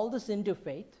has called us into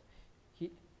faith.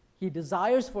 He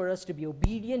desires for us to be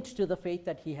obedient to the faith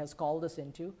that he has called us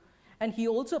into. And he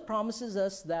also promises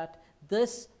us that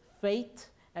this faith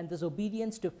and this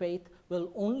obedience to faith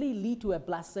will only lead to a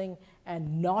blessing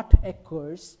and not a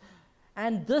curse.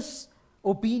 And this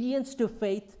obedience to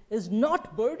faith is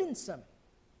not burdensome.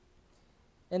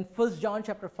 In 1 John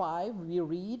chapter 5, we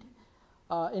read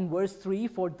in verse 3,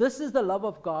 "For this is the love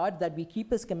of God, that we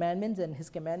keep his commandments, and his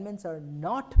commandments are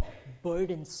not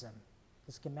burdensome."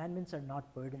 His commandments are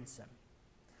not burdensome.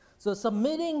 So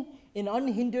submitting in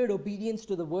unhindered obedience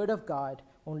to the word of God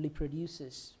only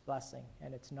produces blessing,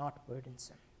 and it's not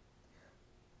burdensome.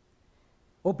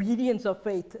 Obedience of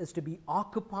faith is to be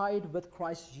occupied with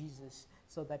Christ Jesus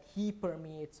so that he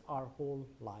permeates our whole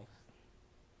life.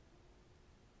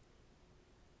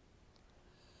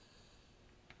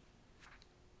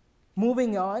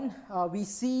 Moving on, we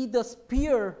see the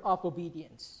spear of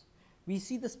obedience. We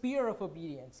see the spear of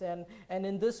obedience. And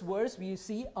in this verse, we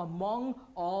see among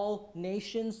all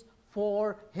nations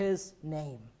for his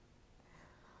name.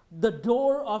 The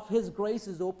door of his grace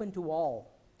is open to all.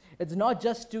 It's not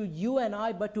just to you and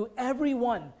I, but to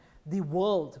everyone, the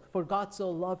world, for God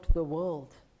so loved the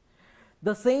world.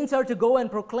 The saints are to go and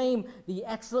proclaim the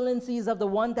excellencies of the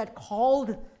one that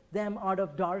called them out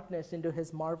of darkness into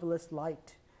his marvelous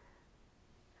light.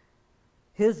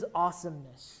 His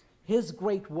awesomeness, his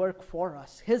great work for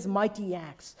us, his mighty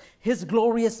acts, his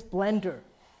glorious splendor,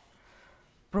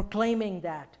 proclaiming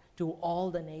that to all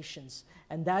the nations.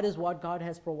 And that is what God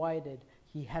has provided.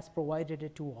 He has provided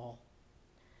it to all.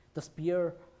 The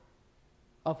spear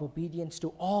of obedience to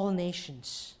all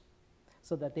nations,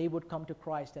 so that they would come to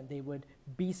Christ and they would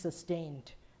be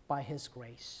sustained by his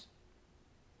grace.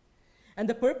 And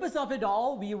the purpose of it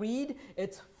all, we read,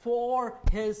 it's for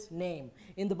his name.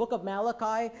 In the book of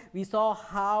Malachi, we saw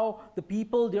how the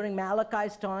people during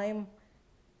Malachi's time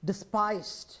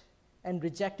despised and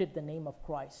rejected the name of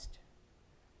Christ.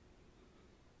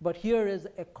 But here is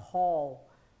a call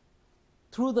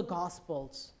through the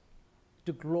Gospels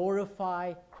to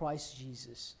glorify Christ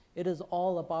Jesus. It is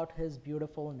all about his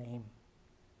beautiful name.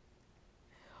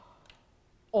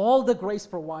 All the grace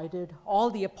provided, all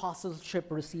the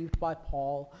apostleship received by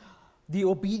Paul, the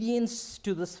obedience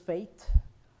to this faith,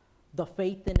 the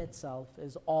faith in itself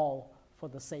is all for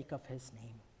the sake of his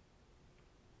name.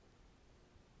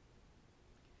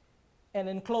 And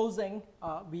in closing,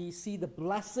 we see the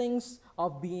blessings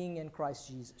of being in Christ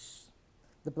Jesus.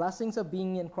 The blessings of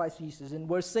being in Christ Jesus. In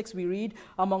verse 6 we read,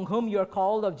 "Among whom you are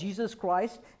called of Jesus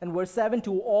Christ." And verse 7,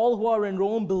 "To all who are in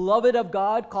Rome, beloved of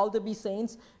God, called to be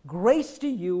saints, grace to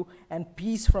you and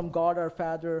peace from God our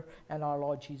Father and our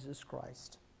Lord Jesus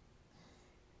Christ."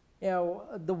 You know,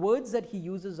 the words that he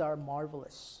uses are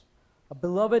marvelous. A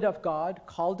beloved of God,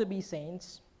 called to be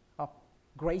saints,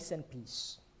 grace and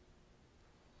peace.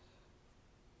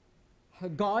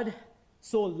 God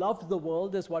so loved the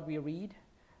world is what we read.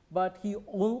 But he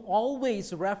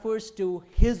always refers to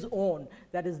his own,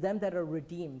 that is them that are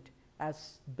redeemed,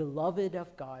 as beloved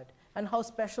of God. And how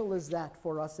special is that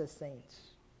for us as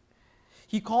saints?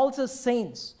 He calls us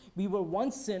saints. We were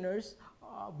once sinners.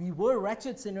 We were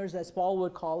wretched sinners, as Paul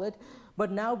would call it.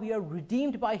 But now we are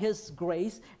redeemed by his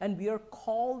grace, and we are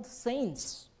called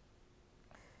saints.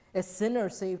 A sinner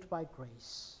saved by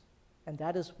grace. And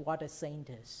that is what a saint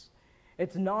is.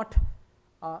 It's not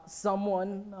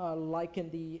someone like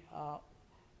in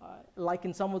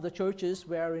some of the churches,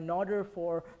 where in order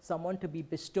for someone to be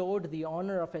bestowed the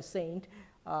honor of a saint,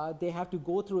 they have to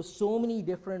go through so many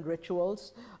different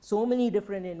rituals, so many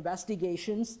different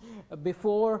investigations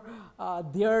before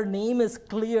their name is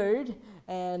cleared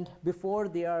and before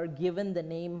they are given the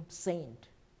name saint.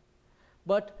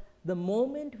 But the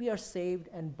moment we are saved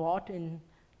and brought into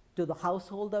the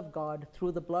household of God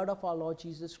through the blood of our Lord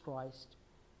Jesus Christ,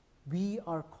 we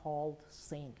are called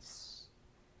saints.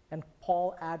 And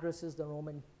Paul addresses the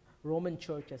Roman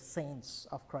church as saints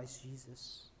of Christ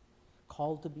Jesus,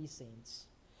 called to be saints.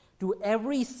 To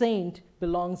every saint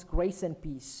belongs grace and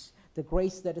peace, the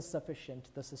grace that is sufficient,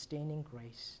 the sustaining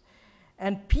grace.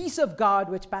 And peace of God,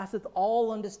 which passeth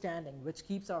all understanding, which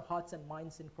keeps our hearts and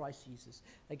minds in Christ Jesus.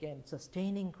 Again,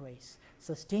 sustaining grace,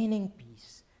 sustaining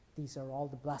peace. These are all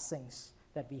the blessings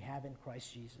that we have in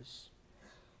Christ Jesus.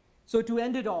 So to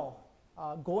end it all,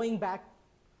 going back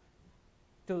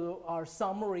to our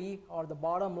summary or the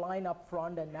bottom line up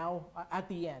front and now at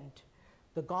the end,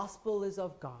 the gospel is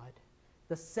of God.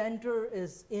 The center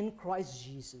is in Christ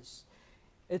Jesus.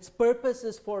 Its purpose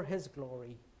is for his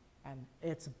glory, and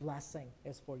its blessing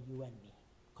is for you and me,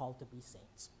 called to be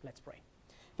saints. Let's pray.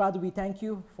 Father, we thank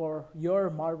you for your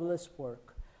marvelous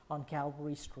work on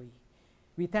Calvary's tree.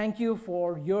 We thank you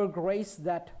for your grace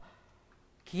that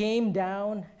came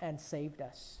down and saved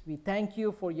us. We thank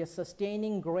you for your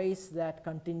sustaining grace that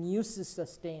continues to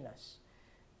sustain us.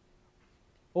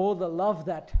 Oh, the love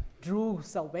that drew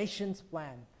salvation's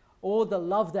plan. Oh, the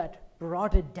love that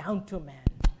brought it down to man.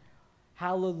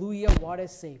 Hallelujah, what a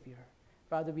Savior.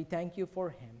 Father, we thank you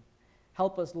for him.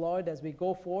 Help us, Lord, as we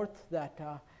go forth, that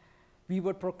we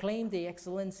would proclaim the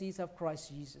excellencies of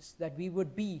Christ Jesus, that we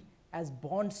would be as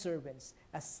bondservants,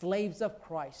 as slaves of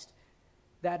Christ,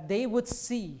 that they would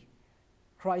see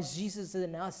Christ Jesus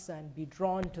in us and be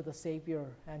drawn to the Savior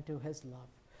and to his love.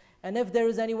 And if there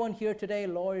is anyone here today,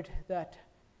 Lord, that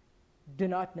do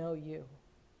not know you,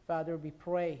 Father, we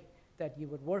pray that you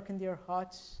would work in their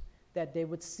hearts, that they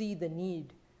would see the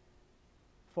need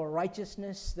for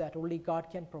righteousness that only God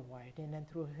can provide in and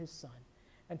through his Son.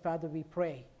 And Father, we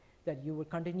pray that you would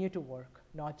continue to work,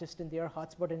 not just in their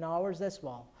hearts, but in ours as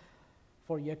well,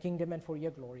 for your kingdom and for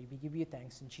your glory. We give you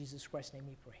thanks. In Jesus Christ's name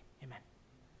we pray. Amen.